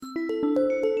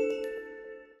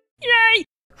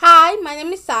My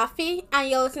name is Safi, and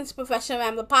you're listening to Professional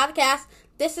Rambler Podcast.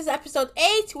 This is episode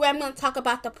 8, where I'm going to talk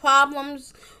about the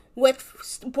problems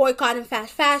with boycotting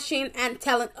fast fashion and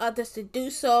telling others to do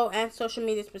so, and social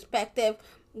media's perspective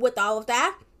with all of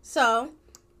that. So,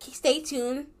 stay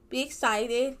tuned. Be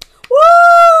excited.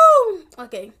 Woo!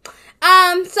 Okay. Before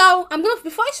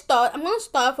I start, I'm going to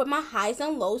start with my highs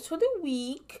and lows for the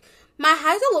week. My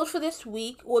highs and lows for this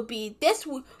week would be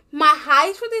my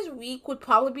highs for this week would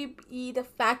probably be the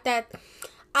fact that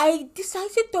I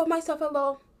decided to throw myself a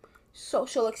little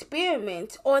social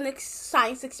experiment or a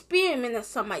science experiment, as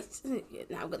some might.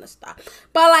 Now I'm gonna stop.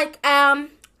 But I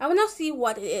wanna see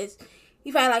what it is.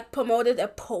 If I promoted a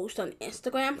post on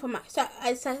Instagram so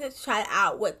I decided to try it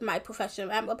out with my Professional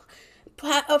Rambler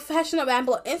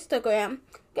Instagram.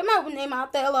 Get my name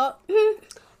out there a lot.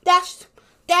 Dash.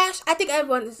 I think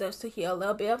everyone deserves to hear a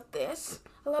little bit of this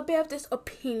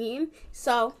opinion.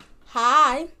 So,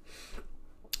 hi.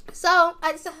 So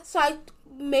I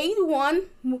made one.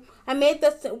 I made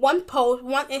this one post,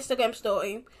 one Instagram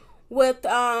story, with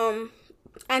and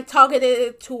targeted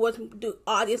it towards the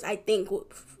audience I think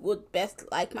would best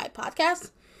like my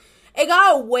podcast. It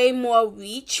got way more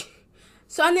reach.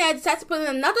 So then I decided to put in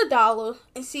another $1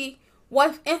 and see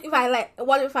what if I let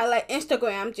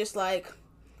Instagram just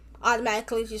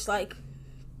automatically just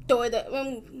throw it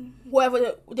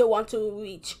whoever they want to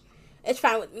reach. It's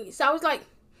fine with me. So I was like,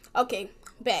 okay,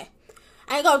 bet.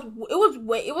 And it was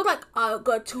a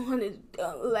good 200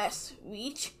 less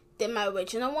reach than my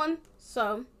original one.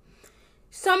 So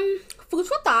some food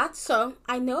for thought. So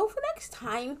I know for next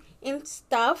time and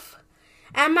stuff.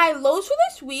 And my lows for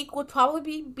this week would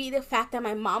probably be the fact that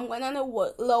my mom went on a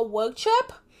little work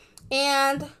trip,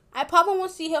 and I probably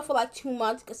won't see her for 2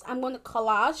 months because I'm going to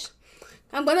college.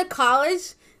 I'm going to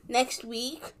college next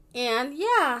week, and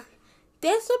yeah,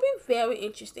 this will be very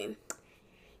interesting.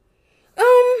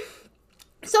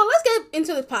 So let's get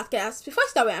into the podcast before I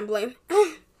start rambling.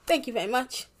 Thank you very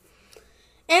much.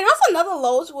 And also another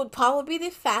lows would probably be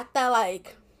the fact that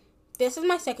this is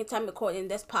my second time recording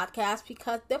this podcast,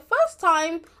 because the first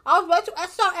time I was ready to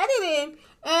start editing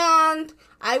and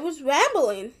I was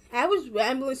rambling. I was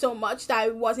rambling so much that I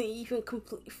wasn't even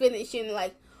finishing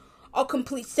a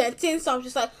complete sentence. So I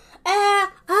was just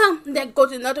then go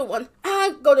to another one,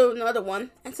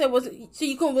 and so it wasn't, so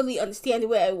you couldn't really understand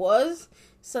where I was.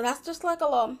 So that's just now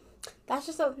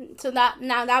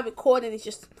that recording is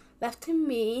just left to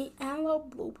me and a little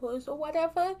bloopers or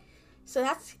whatever. So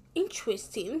that's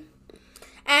interesting.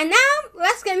 And now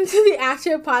let's get into the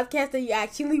actual podcast that you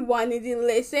actually wanted to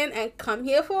listen and come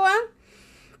here for.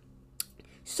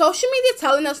 Social media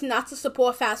telling us not to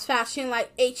support fast fashion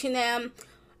like H&M,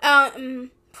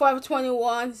 Forever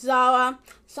 21, Zara.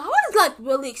 Zara is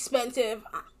really expensive.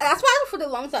 That's why for the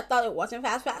longest I thought it wasn't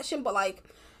fast fashion, but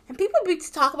and people be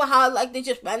talk about how they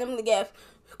just randomly get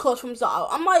clothes from Zara.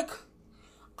 I'm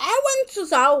I went to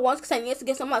Zara once because I needed to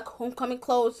get some homecoming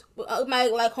clothes, my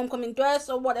homecoming dress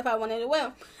or whatever I wanted to wear.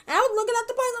 And I was looking at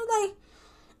the price.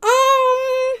 I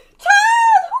was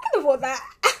child, who can afford that?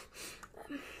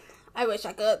 I wish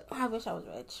I could. I wish I was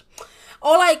rich.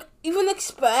 Or even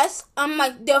Express.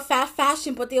 They're fast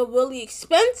fashion, but they're really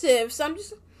expensive. So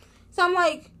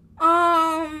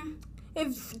I'm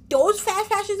if those fast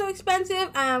fashions are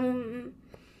expensive,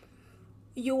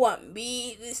 you want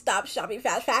me to stop shopping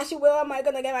fast fashion? Where am I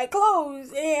gonna get my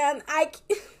clothes? And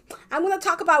I'm gonna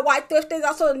talk about why thrifting is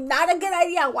also not a good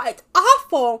idea. Why it's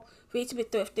awful for you to be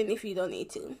thrifting if you don't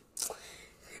need to.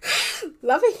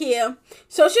 Love it here.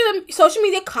 Social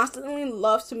media constantly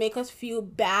loves to make us feel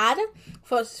bad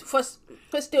for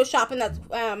still shopping at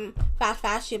fast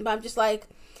fashion. But I'm just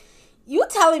you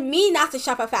telling me not to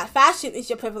shop at fast fashion is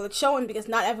your privilege showing, because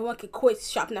not everyone can quit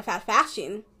shopping at fast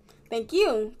fashion. Thank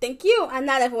you. And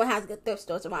not everyone has good thrift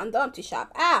stores around them to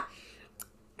shop at.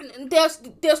 There's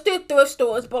still thrift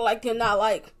stores, but they're not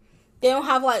they don't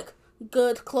have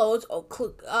good clothes or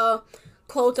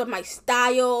clothes of my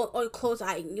style or clothes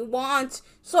I want.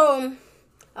 So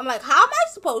I'm how am I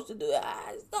supposed to do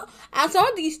that? And some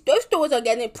of these thrift stores are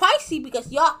getting pricey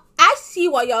because I see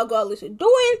what y'all girls are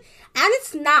doing, and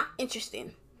it's not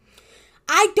interesting.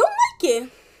 I don't like it.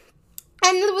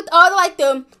 And with all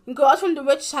the girls from the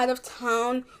rich side of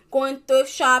town going thrift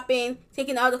shopping,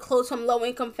 taking all the clothes from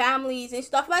low-income families and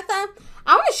stuff like that,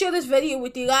 I want to share this video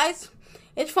with you guys.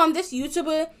 It's from this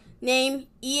YouTuber named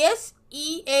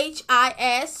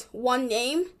ESEHIS, one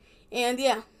name, and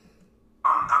yeah.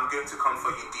 I'm going to come for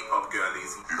you Depop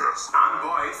girlies. Yes. And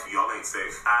boys, y'all ain't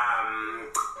safe.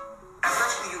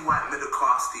 Especially you white middle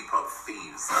class Depop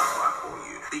thieves, that's what I call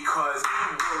you. Because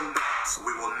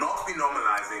we will not be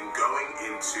normalizing going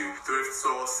into thrift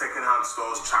stores, secondhand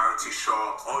stores, charity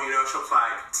shops, or shops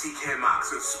like TK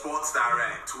Maxx and Sports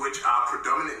Direct, which are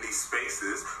predominantly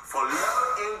spaces for low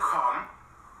income.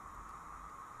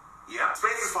 Yeah,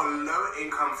 spaces for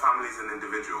low-income families and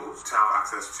individuals to have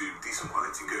access to decent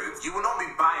quality goods. You will not be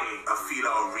buying a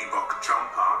Fila or Reebok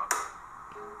jumper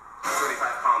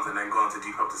 £25 and then go on to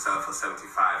Depop to sell it for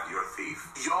 75. You're a thief.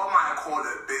 Y'all might call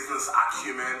it business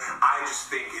acumen. I just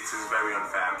think it is very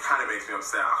unfair. It kind of makes me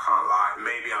upset, I can't lie.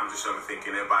 Maybe I'm just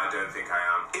overthinking it, but I don't think I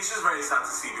am. It's just very sad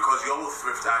to see because y'all will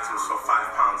thrift items for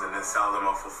 £5 and then sell them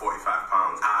off for £45.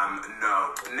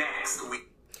 No. Next,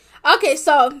 Okay,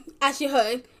 so as you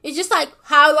heard, it's just like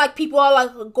how like people are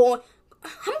like going.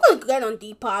 I'm gonna get on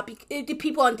Depop. The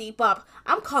people on Depop,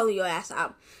 I'm calling your ass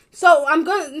out. So I'm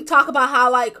gonna talk about how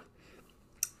like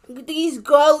these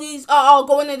girlies are all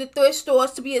going to the thrift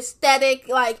stores to be aesthetic.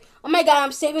 Like, oh my god,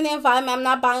 I'm saving the environment. I'm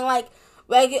not buying like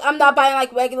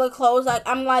regular clothes. Like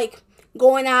I'm like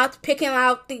going out picking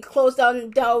out the clothes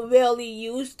that are rarely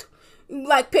used.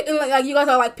 Like picking like you guys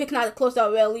are like picking out the clothes that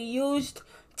are rarely used,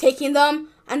 taking them.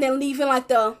 And then leaving like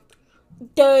the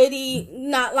dirty,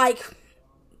 not like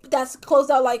that's clothes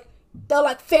that like they're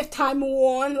like fifth time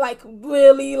worn, like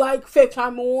really like fifth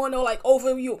time worn or like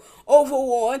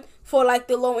overworn for like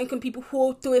the low income people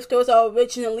who thrift stores are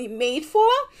originally made for.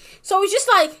 So it's just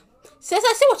like, sis,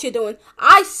 I see what you're doing.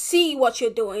 I see what you're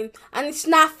doing, and it's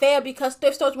not fair because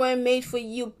thrift stores weren't made for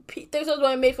you. Thrift stores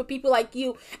weren't made for people like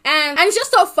you, and it's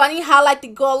just so funny how like the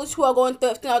girls who are going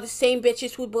thrifting are the same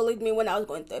bitches who bullied me when I was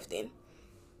going thrifting.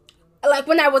 Like,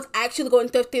 when I was actually going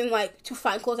thrifting, like, to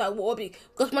find clothes I wore.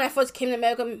 Because when I first came to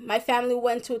America, my family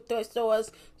went to thrift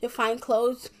stores to find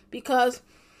clothes. Because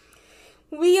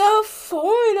we are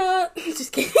foreigner.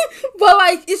 Just kidding. But,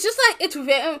 like, it's just, like, it's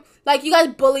very... Like, you guys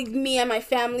bullied me and my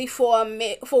family for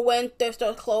wearing thrift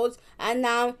store clothes. And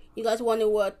now, you guys want to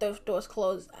wear thrift store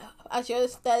clothes as your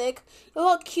aesthetic. Your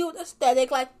little cute aesthetic.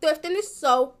 Like, thrifting is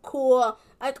so cool.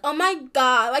 Like, oh my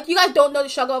god. Like, you guys don't know the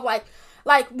struggle of,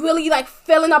 like really like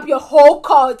filling up your whole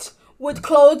cart with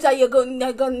clothes that you're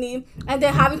gonna need, and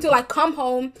then having to like come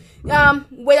home,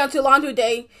 wait until laundry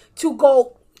day to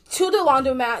go to the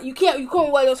laundromat. You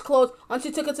couldn't wear those clothes until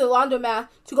you took it to the laundromat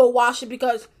to go wash it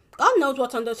because God knows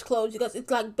what's on those clothes because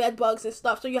it's like bed bugs and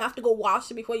stuff. So you have to go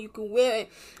wash it before you can wear it.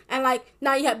 And like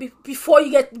now you have before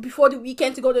the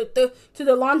weekend to go to the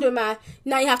laundromat.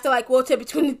 Now you have to like rotate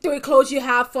between the three clothes you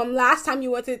have from last time you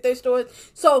went to the thrift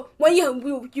stores. So when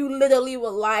you literally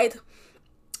relied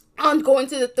on going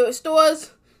to the thrift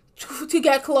stores to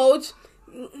get clothes,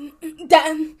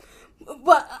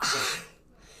 but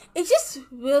it's just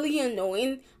really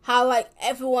annoying how like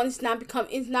everyone is now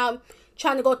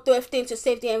trying to go thrifting to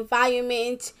save the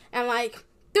environment, and like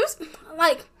there's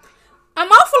like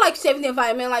I'm all for like saving the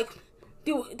environment, like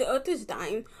the earth is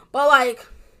dying, but like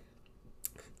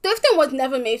thrifting was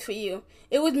never made for you.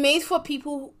 It was made for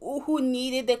people who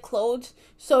needed their clothes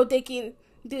so they can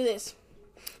do this.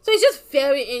 So it's just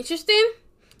very interesting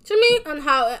to me on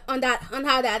how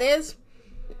that is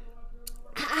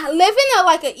living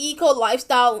like an eco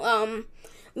lifestyle.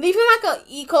 Living like a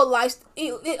eco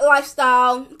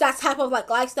lifestyle, that type of like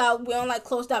lifestyle, wearing like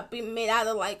clothes that be made out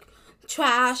of like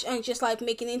trash and just like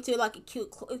making it into like a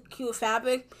cute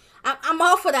fabric. I'm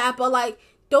all for that, but like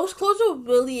those clothes are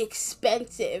really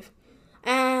expensive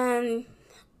and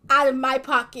out of my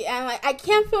pocket, and like I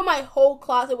can't fill my whole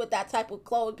closet with that type of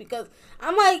clothes because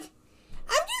I'm just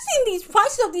seeing these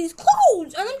prices of these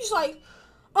clothes and I'm just like,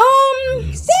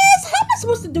 sis, how am I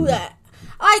supposed to do that?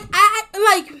 Like I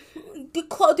like the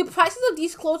prices of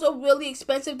these clothes are really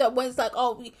expensive. That when it's like,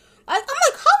 I'm like, how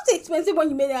is it expensive when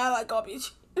you made it out of like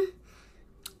garbage?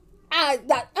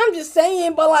 I'm just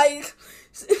saying, but like,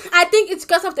 I think it's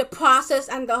because of the process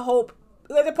and the hope.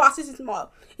 Like, the process is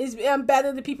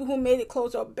better. The people who made it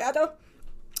clothes are better,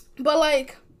 but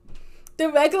like the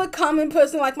regular common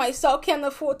person like myself can't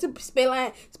afford to spend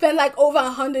like over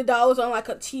 $100 on like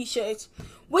a t-shirt.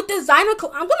 With designer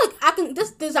clothes,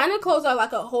 this designer clothes are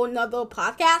like a whole nother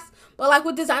podcast. But like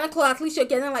with designer clothes, at least you're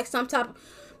getting like some type,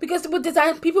 because with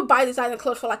designer, people buy designer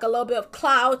clothes for like a little bit of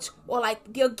clout or like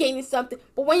you're gaining something.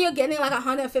 But when you're getting like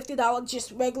 $150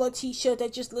 just regular t-shirt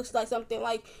that just looks like something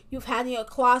like you've had in your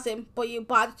closet, but you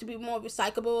bought it to be more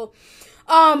recyclable.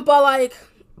 But like,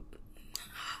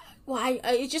 why?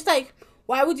 It's just like,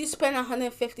 why would you spend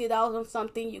 $150 on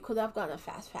something you could have got at a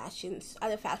fast fashion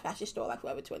store like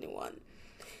Forever 21?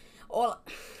 Or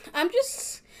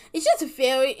it's just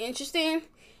very interesting,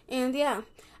 and yeah,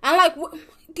 and like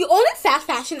the only fast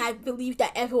fashion I believe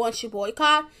that everyone should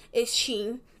boycott is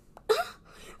Shein.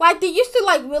 like they used to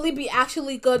like really be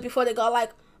actually good before they got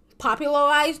like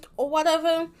popularized or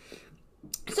whatever.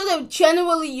 So there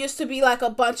generally used to be like a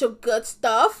bunch of good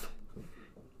stuff.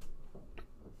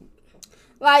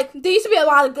 Like there used to be a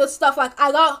lot of good stuff. Like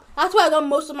that's where I got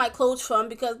most of my clothes from,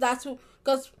 because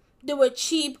they were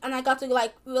cheap, and I got to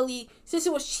like really, since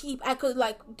it was cheap, I could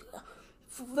like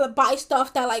buy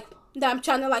stuff that I'm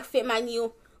trying to like fit my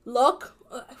new look,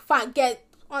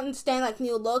 understand like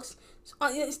new looks.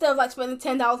 Instead of like spending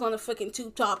 $10 on a freaking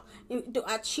tube top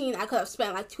at Shein, I could have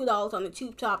spent like $2 on the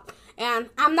tube top. And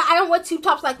I don't wear tube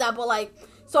tops like that, but like,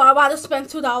 so I'd rather spend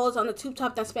 $2 on the tube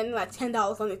top than spending like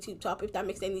 $10 on the tube top, if that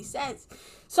makes any sense.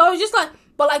 So I was just like,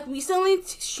 but like recently,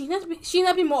 Shein has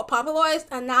been more popularized,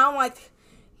 and now I'm like,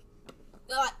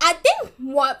 I think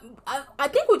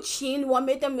with Shein, what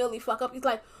made them really fuck up is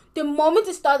like the moment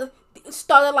it started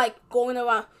like going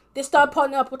around, they started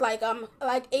partnering up with like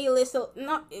A-list,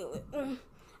 not A-list,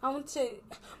 I wouldn't say,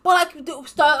 but like they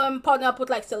started partnering up with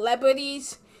like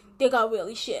celebrities. They got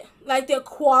really shit. Like their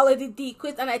quality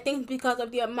decreased, and I think because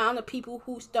of the amount of people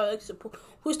who started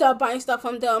buying stuff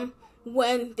from them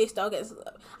when they started getting.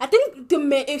 I think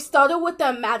it started with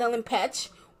the Madeline Petch.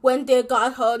 When they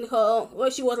got her, where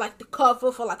she was like the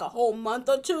cover for like a whole month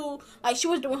or two, like she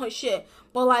was doing her shit,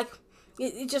 but like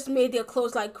it just made their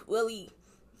clothes like really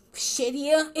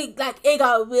shittier. It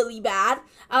got really bad.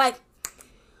 The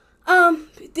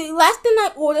last thing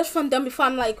I ordered from them before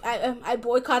I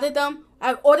boycotted them,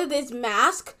 I ordered this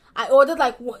mask. I ordered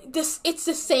like this. It's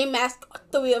the same mask,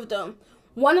 3 of them.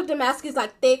 One of the masks is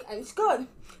like thick and it's good.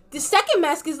 The second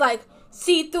mask is like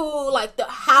see through, like the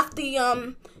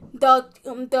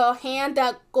hand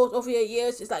that goes over your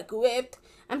ears is like ripped.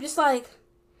 I'm just like,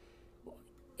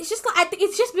 it's just like, I think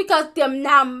it's just because they're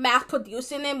now mass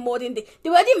producing it more than they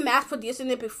were already mass producing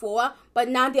it before, but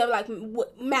now they're like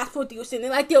mass producing it,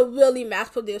 like they're really mass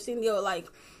producing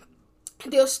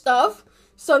their stuff.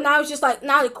 So now it's just like,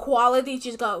 now the quality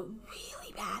just got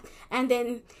really bad, and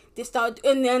then this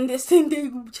thing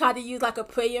they try to use like a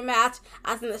prayer mat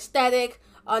as an aesthetic,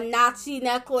 a Nazi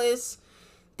necklace.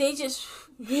 They just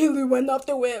really went off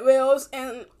the rails,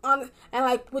 and now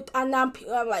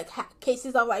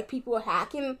cases of like people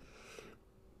hacking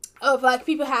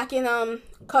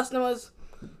customers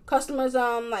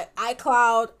like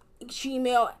iCloud,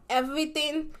 Gmail,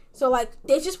 everything. So like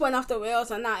they just went off the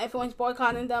rails, and now everyone's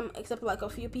boycotting them except like a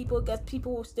few people, because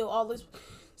people will still always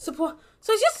support.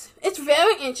 So it's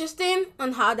very interesting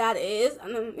on how that is,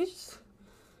 and then it's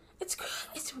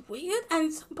weird,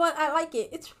 but I like it.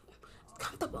 It's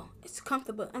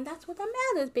comfortable, and that's what that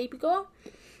matters, baby girl.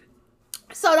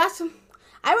 So I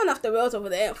went off the rails over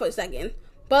there for a second,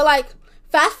 but like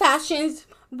fast fashions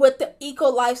with the eco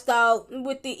lifestyle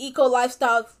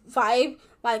vibe,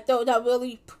 like that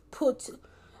really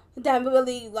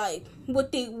like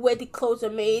with the way the clothes are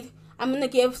made. I'm gonna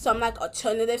give some like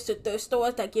alternatives to thrift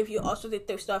stores that give you also the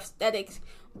thrift store aesthetics,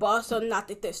 but also not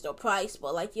the thrift store price.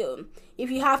 But like if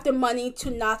you have the money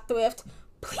to not thrift,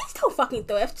 please don't fucking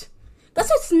thrift. Because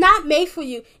it's not made for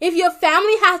you. If your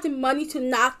family has the money to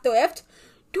not thrift,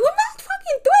 do not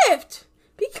fucking thrift.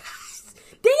 Because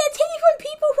they are taking from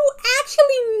people who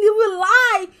actually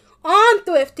rely on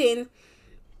thrifting.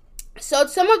 So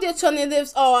some of the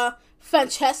alternatives are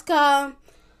Francesca,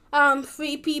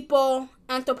 Free People,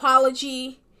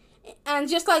 Anthropologie, and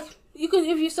just like you can,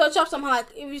 if you search up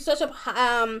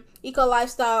eco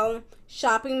lifestyle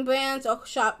shopping brands or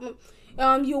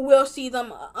you will see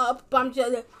them up. But I'm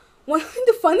just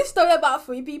the funny story about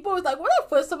Free People is like, when I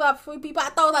first saw about Free People,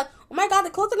 I thought like, oh my god, the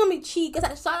clothes are gonna be cheap, because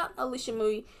I saw Alicia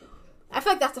Marie. I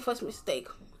feel like that's the first mistake.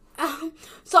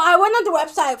 So I went on the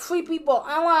website Free People,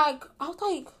 and I was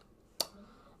like,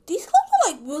 these clothes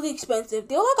are like really expensive.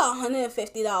 They're like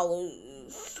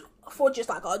 $150 for just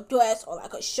like a dress or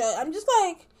like a shirt. I'm just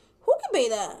like, who can pay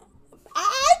that?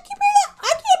 I can pay that.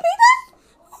 I can't pay that.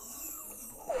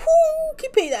 Who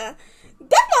can pay that?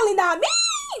 Definitely not me.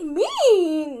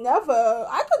 Never.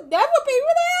 I could never pay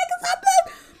for that, because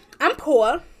I'm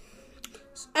poor.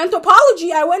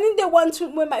 Anthropologie, I went in there once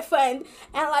with my friend,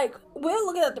 and like we're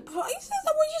looking at the prices,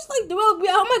 and we're just like,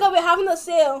 oh my god, we're having a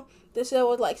sale. The sale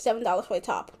was like $7 for a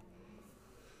top.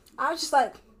 I was just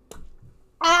like,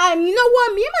 you know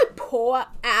what? Me and my poor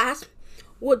ass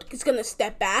is gonna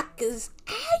step back, because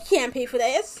I can't pay for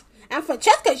this. And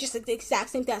Francesca is just like the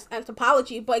exact same thing as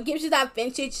Anthropologie, but it gives you that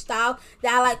vintage style,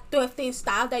 that like thrifting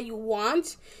style that you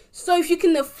want. So if you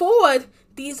can afford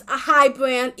these high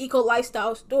brand eco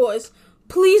lifestyle stores,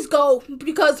 please go,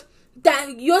 because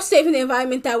that you're saving the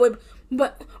environment that way.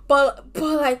 But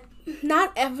like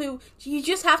you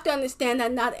just have to understand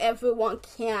that not everyone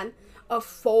can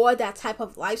afford that type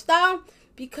of lifestyle.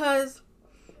 because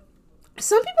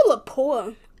some people are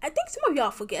poor. I think some of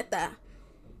y'all forget that,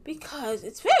 because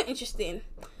it's very interesting.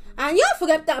 And y'all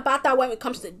forget about that when it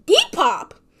comes to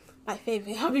Depop. My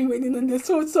favorite. I've been waiting on this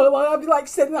one so long. I'll be like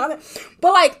sitting on it.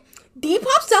 But like,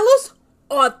 Depop sellers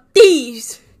are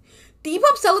thieves.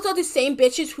 Depop sellers are the same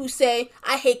bitches who say,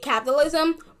 I hate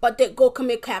capitalism, but they go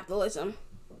commit capitalism.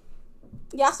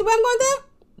 Y'all see where I'm going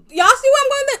there? Y'all see where I'm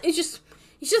going there? It's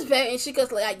just very interesting,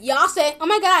 because like, y'all say, oh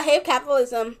my god, I hate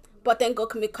capitalism, but then go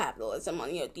commit capitalism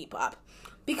on your Depop.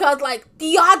 Because like,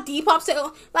 y'all Depop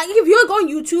sellers, like if you're going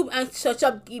on YouTube and search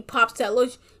up Depop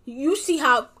sellers, you see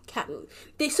how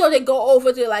they go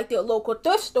over to like their local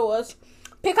thrift stores,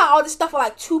 pick out all this stuff for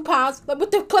like £2. Like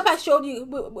with the clip I showed you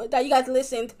that you guys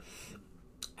listened,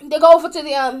 they go over to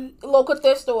the local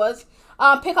thrift stores,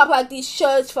 pick up like these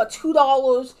shirts for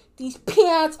 $2, these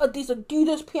pants or these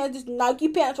Adidas pants, these Nike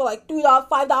pants for like $3,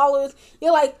 $5.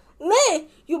 You're like, man,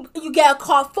 you get a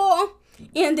car for,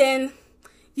 and then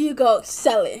you go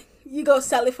sell it. You go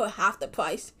sell it for half the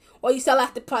price, or you sell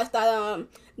at the price that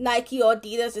Nike or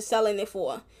Adidas is selling it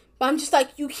for. But I'm just like,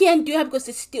 you can't do that because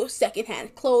it's still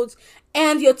secondhand clothes,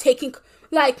 and you're taking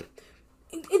like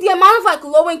the amount of like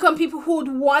low income people who would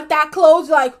want that clothes,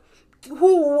 like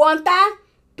who want that,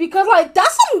 because like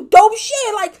that's some dope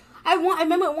shit. Like I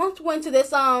remember I once went to this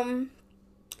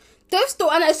thrift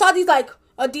store and I saw these like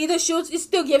Adidas shoes. It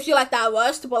still gives you like that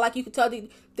rust, but like you could tell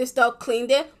they still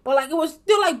cleaned it, but like it was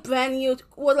still like brand new. It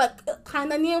was like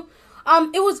kind of new.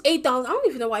 It was $8. I don't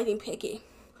even know why I didn't pick it.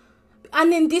 And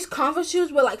then these Converse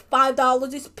shoes were like $5.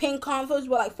 These pink Converse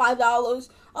were like $5. I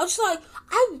was just like,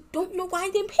 I don't know why I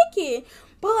didn't pick it.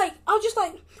 But like, I was just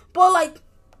like, but like,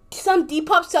 some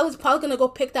Depop seller's probably gonna go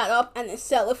pick that up and then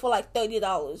sell it for like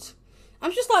 $30.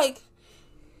 I'm just like,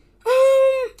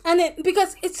 and then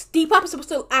because it's Depop is supposed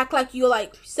to act like you're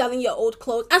like selling your old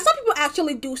clothes, and some people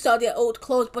actually do sell their old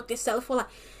clothes, but they sell it for like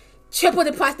triple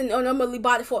the price than they normally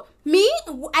bought it for. Me,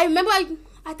 I remember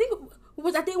I think it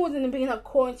was in the beginning of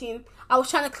quarantine. I was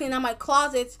trying to clean out my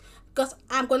closets because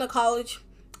I'm going to college.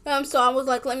 So I was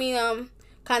like, let me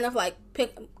kind of like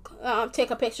take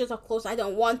a pictures of clothes I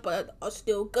don't want but are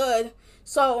still good.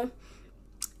 So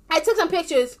I took some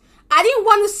pictures. I didn't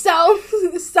want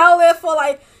to sell it for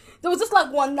like, there was just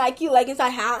like one Nike leggings I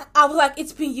had. I was like,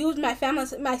 it's been used. My family,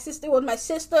 my sister, it was my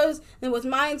sister's, and it was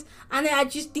mine. And then I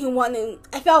just didn't want to.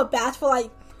 I felt bad for like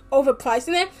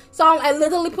overpricing it. So I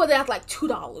literally put it at like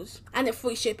 $2 and then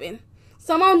free shipping.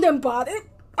 Some of them bought it.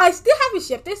 I still haven't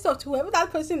shipped it, so to whoever that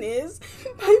person is,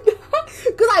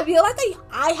 because I realized that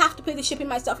I have to pay the shipping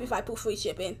myself if I put free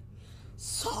shipping.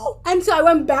 So I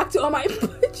went back to all my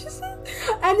purchases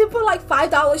and then put like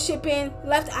 $5 shipping,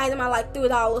 left the item at like $3,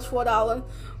 $4.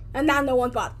 And now no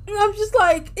one bought. And I'm just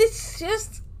like, it's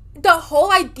just the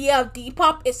whole idea of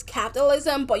Depop is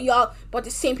capitalism, but the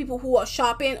same people who are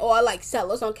shopping or like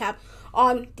sellers on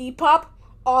Depop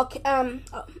are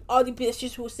the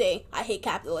bitches who say I hate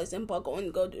capitalism, but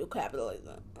go do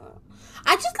capitalism.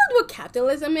 I just learned what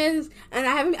capitalism is, and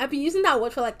I've been using that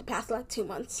word for like the past like 2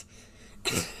 months.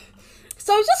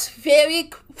 So it's just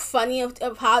very funny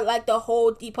of how like the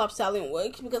whole Depop selling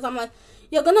works, because I'm like,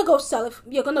 you're gonna go sell it.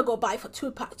 You're gonna go buy for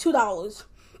 $2,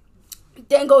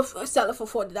 then go sell it for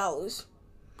 $40.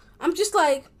 I'm just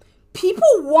like, people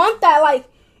want that. Like,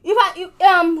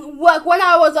 like when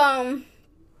I was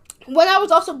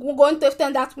also going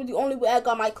thrifting, that's the only way I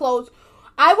got my clothes.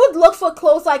 I would look for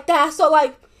clothes like that. So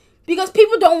like, because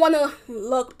people don't want to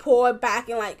look poor back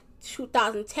in like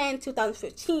 2010,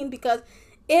 2015, because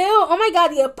oh my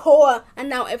god, you're poor, and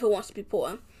now everyone wants to be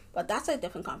poor. But that's a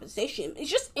different conversation.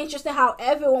 It's just interesting how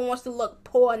everyone wants to look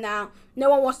poor now. No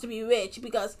one wants to be rich,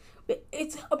 because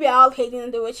we're all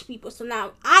hating the rich people. So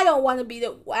now I don't want to be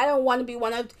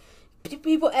one of the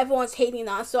people everyone's hating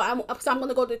on. So I'm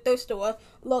gonna go to the thrift store,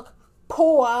 look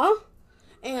poor,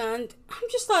 and I'm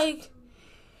just like,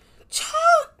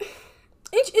 child.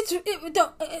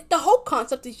 The whole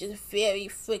concept is just very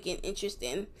freaking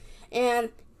interesting. And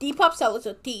Depop sellers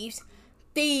are thieves.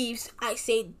 I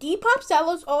say Depop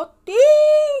sellers are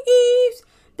thieves.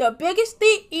 The biggest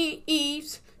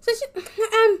thieves. So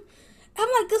I'm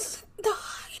like,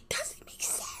 it doesn't make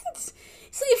sense.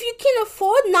 So if you can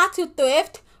afford not to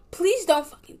thrift, please don't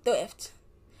fucking thrift,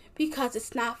 because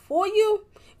it's not for you.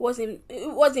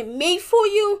 It wasn't made for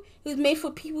you. It was made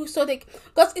for people so they,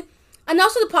 and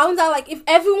also the problems are like, if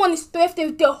everyone is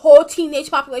thrifting, the whole teenage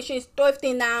population is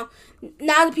thrifting now.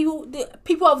 Now the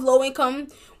people of low income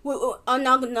are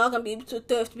not gonna be able to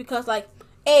thrift, because like,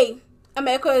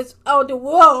 America is the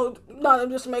world, not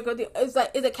just America. It's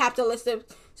a capitalistic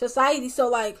society. So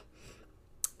like,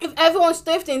 if everyone's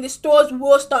thrifting, the stores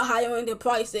will start hiring their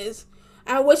prices,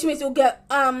 and which means you'll get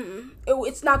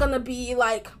it's not gonna be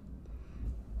like,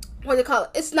 what do you call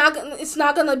it? It's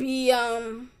not gonna be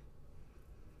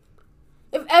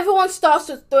if everyone starts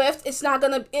to thrift, it's not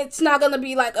gonna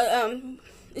be like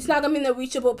it's not gonna be a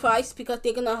reachable price, because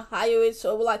they're gonna hire it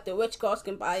so like the rich girls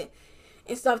can buy it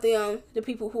instead of the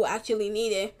people who actually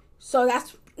need it. So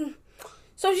that's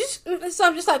so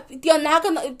I'm just like,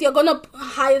 they're gonna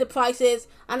hire the prices,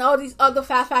 and all these other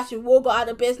fast fashion will go out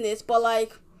of business. But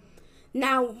like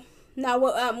now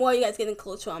where are you guys getting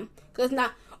clothes from? Because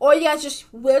now, or you guys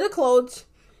just wear the clothes,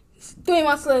 3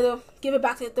 months later give it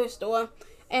back to the thrift store,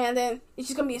 and then it's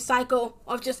just gonna be a cycle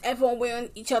of just everyone wearing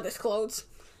each other's clothes.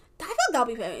 I feel that'll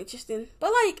be very interesting.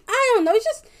 But like, I don't know, it's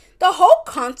just the whole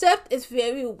concept is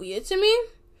very weird to me.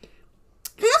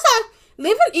 And also,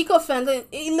 living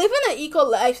an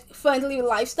eco-friendly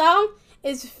lifestyle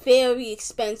is very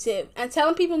expensive, and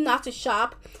telling people to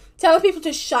shop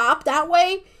that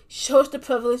way shows the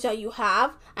privilege that you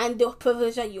have and the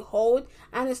privilege that you hold.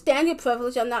 And understand your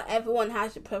privilege, and not everyone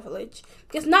has the privilege,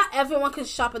 because not everyone can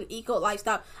shop an eco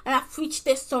lifestyle. And I've preached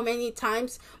this so many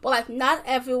times, but like, not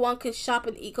everyone can shop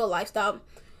an eco lifestyle,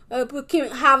 can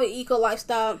have an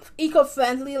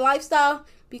eco-friendly lifestyle,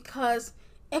 because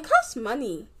it costs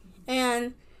money.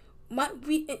 And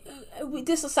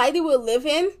the society we live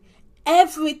in,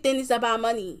 everything is about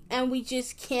money, and we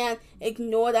just can't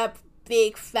ignore that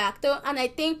big factor. And I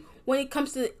think when it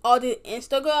comes to all the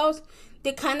Insta girls,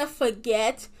 they kind of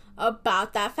forget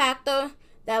about that factor,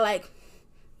 that like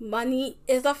money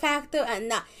is a factor. And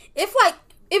not, if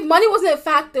money wasn't a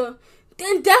factor,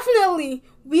 then definitely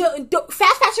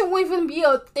fast fashion wouldn't even be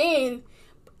a thing.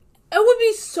 It would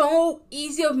be so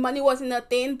easy if money wasn't a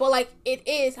thing, but like, it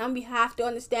is, and we have to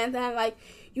understand that like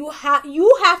you have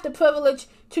the privilege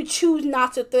to choose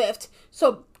not to thrift,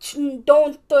 so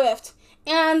don't thrift,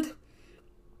 and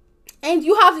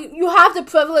you have the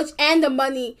privilege and the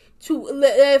money to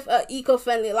live an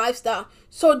eco-friendly lifestyle.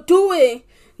 So do it,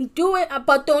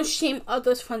 but don't shame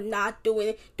others for not doing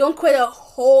it. Don't create a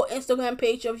whole Instagram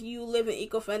page of you living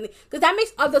eco-friendly, because that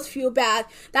makes others feel bad.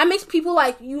 That makes people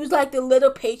like use like the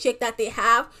little paycheck that they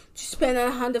have to spend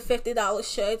on $150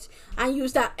 shirts, and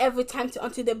use that every time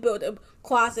until they build a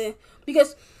closet.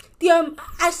 Because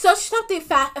I searched up the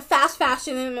fast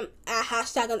fashion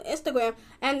hashtag on Instagram,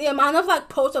 and the amount of like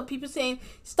posts of people saying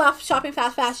stop shopping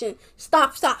fast fashion,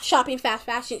 stop shopping fast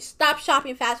fashion, stop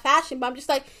shopping fast fashion. But I'm just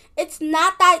like, it's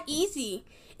not that easy.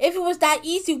 If it was that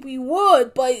easy, we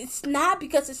would, but it's not,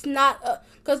 because it's not,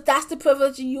 because that's the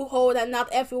privilege you hold, and not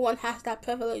everyone has that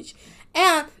privilege.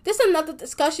 And this is another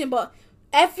discussion, but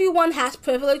everyone has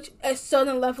privilege, a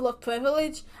certain level of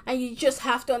privilege, and you just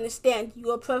have to understand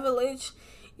your privilege.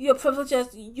 Your privilege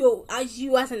as you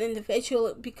as an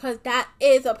individual, because that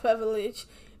is a privilege.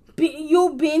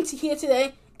 You being here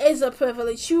today is a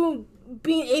privilege. You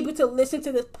being able to listen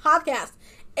to this podcast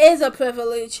is a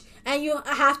privilege, and you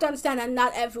have to understand that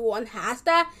not everyone has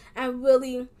that. And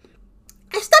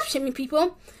stop shaming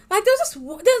people. Like, there's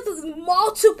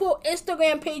multiple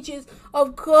Instagram pages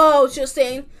of girls just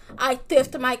saying, I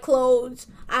thrift my clothes,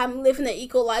 I'm living an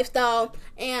eco lifestyle,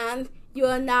 and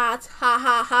you're not, ha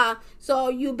ha ha, so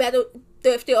you better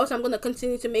thrift it, or else I'm gonna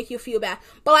continue to make you feel bad.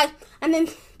 But like, and then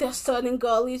there's certain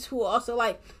girlies who are also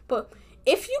like, but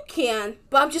if you can,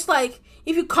 but I'm just like,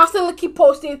 if you constantly keep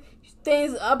posting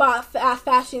things about fast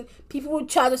fashion, people will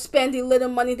try to spend the little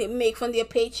money they make from their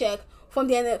paycheck, from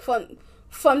their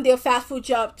fast food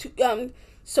job, to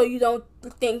so you don't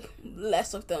think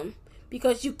less of them,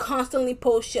 because you constantly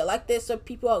post shit like this, so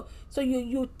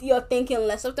you're thinking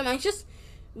less of them. And it's just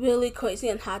really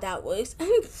crazy on how that works, and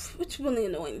it's really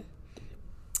annoying.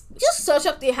 Just search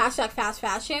up the hashtag fast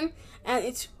fashion, and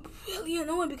it's really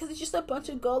annoying, because it's just a bunch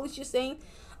of girls just saying,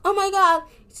 oh my god,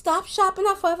 stop shopping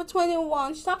at Forever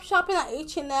 21, stop shopping at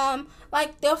H&M,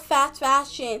 like, they're fast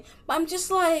fashion. But I'm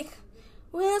just like,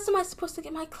 where else am I supposed to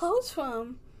get my clothes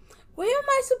from? Where am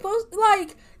I supposed to,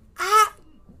 like, I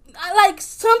like,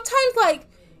 sometimes, like,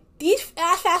 these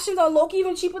fast fashions are low-key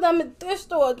even cheaper than the thrift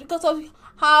stores, because of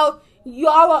how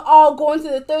y'all are all going to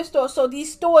the thrift store, so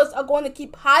these stores are going to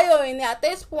keep hiring at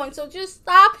this point. So just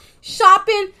stop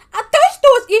shopping at thrift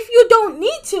stores if you don't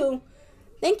need to.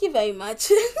 Thank you very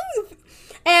much.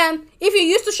 And if you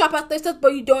used to shop at thrift stores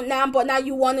but you don't now, but now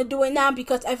you want to do it now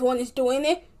because everyone is doing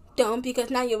it, don't, because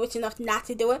now you're rich enough not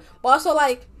to do it. But also,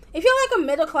 like, if you're like a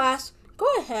middle class, go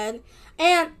ahead.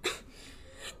 And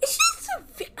it's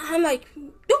just, I'm like,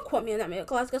 don't quote me on that middle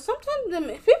class, because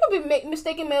sometimes people be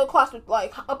mistaking middle class with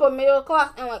like upper middle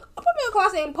class, and like upper middle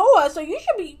class ain't poor, so you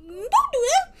should be, don't do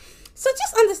that. So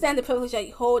just understand the privilege that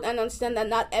you hold and understand that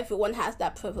not everyone has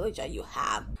that privilege that you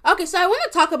have. Okay, so I want to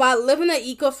talk about living an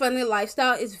eco-friendly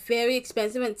lifestyle is very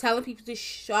expensive, and telling people to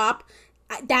shop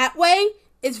that way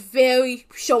is very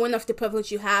showing off the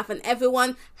privilege you have, and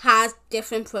everyone has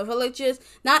different privileges.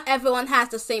 Not everyone has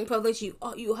the same privilege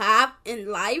you have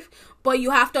in life, but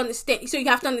you have to understand. So you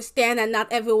have to understand that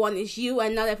not everyone is you,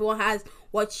 and not everyone has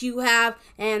what you have,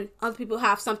 and other people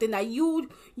have something that you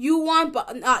want,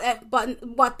 but not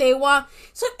what they want.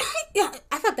 So yeah,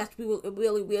 I thought that's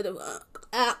really weird of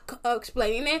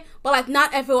explaining it, but like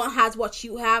not everyone has what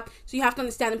you have, so you have to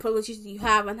understand the privileges you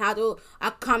have and how to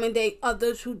accommodate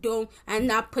others who don't, and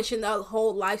not pushing the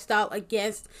whole lifestyle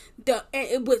against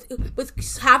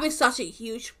with having such a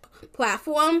huge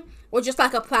platform, or just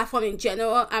like a platform in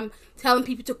general. I'm telling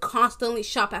people to constantly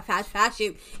shop at fast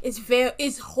fashion.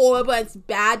 It's horrible and it's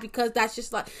bad, because that's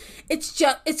just like it's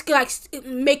like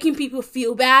making people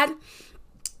feel bad,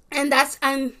 and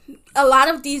a lot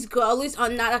of these girlies are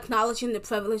not acknowledging the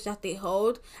privilege that they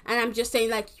hold. And I'm just saying,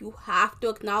 like, you have to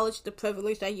acknowledge the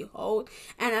privilege that you hold,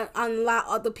 and allow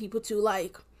other people to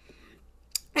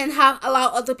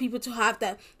allow other people to have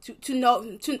that, to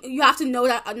know, you have to know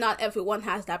that not everyone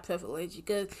has that privilege.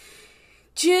 Because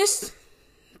just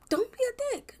don't be a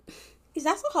dick. Is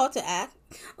that so hard to act?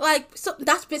 Like, so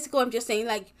that's basically what I'm just saying.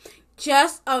 Like,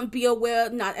 just be aware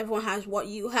not everyone has what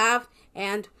you have,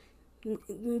 and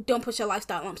don't push your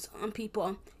lifestyle on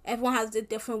people. Everyone has a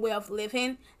different way of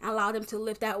living, and allow them to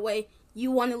live that way.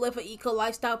 You want to live an eco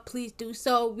lifestyle, please do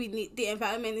so. The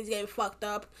environment is getting fucked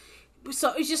up,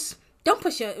 so it's just don't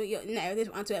push your narrative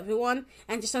onto everyone,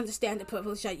 and just understand the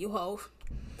privilege that you hold.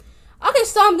 Okay,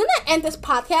 so I'm gonna end this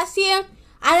podcast here,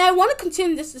 and I want to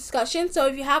continue this discussion. So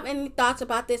if you have any thoughts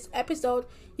about this episode,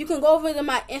 you can go over to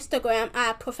my Instagram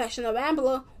at Professional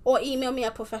Rambler, or email me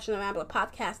at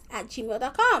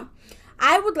professionalramblerpodcast@gmail.com.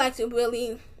 I would like to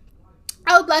really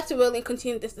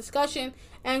continue this discussion,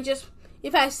 and just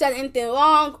if I said anything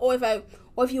wrong, or if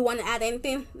you want to add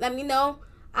anything, let me know.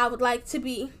 I would like to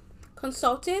be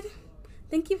consulted.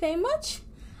 Thank you very much,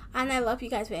 and I love you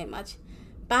guys very much.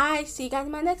 Bye. See you guys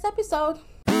in my next episode.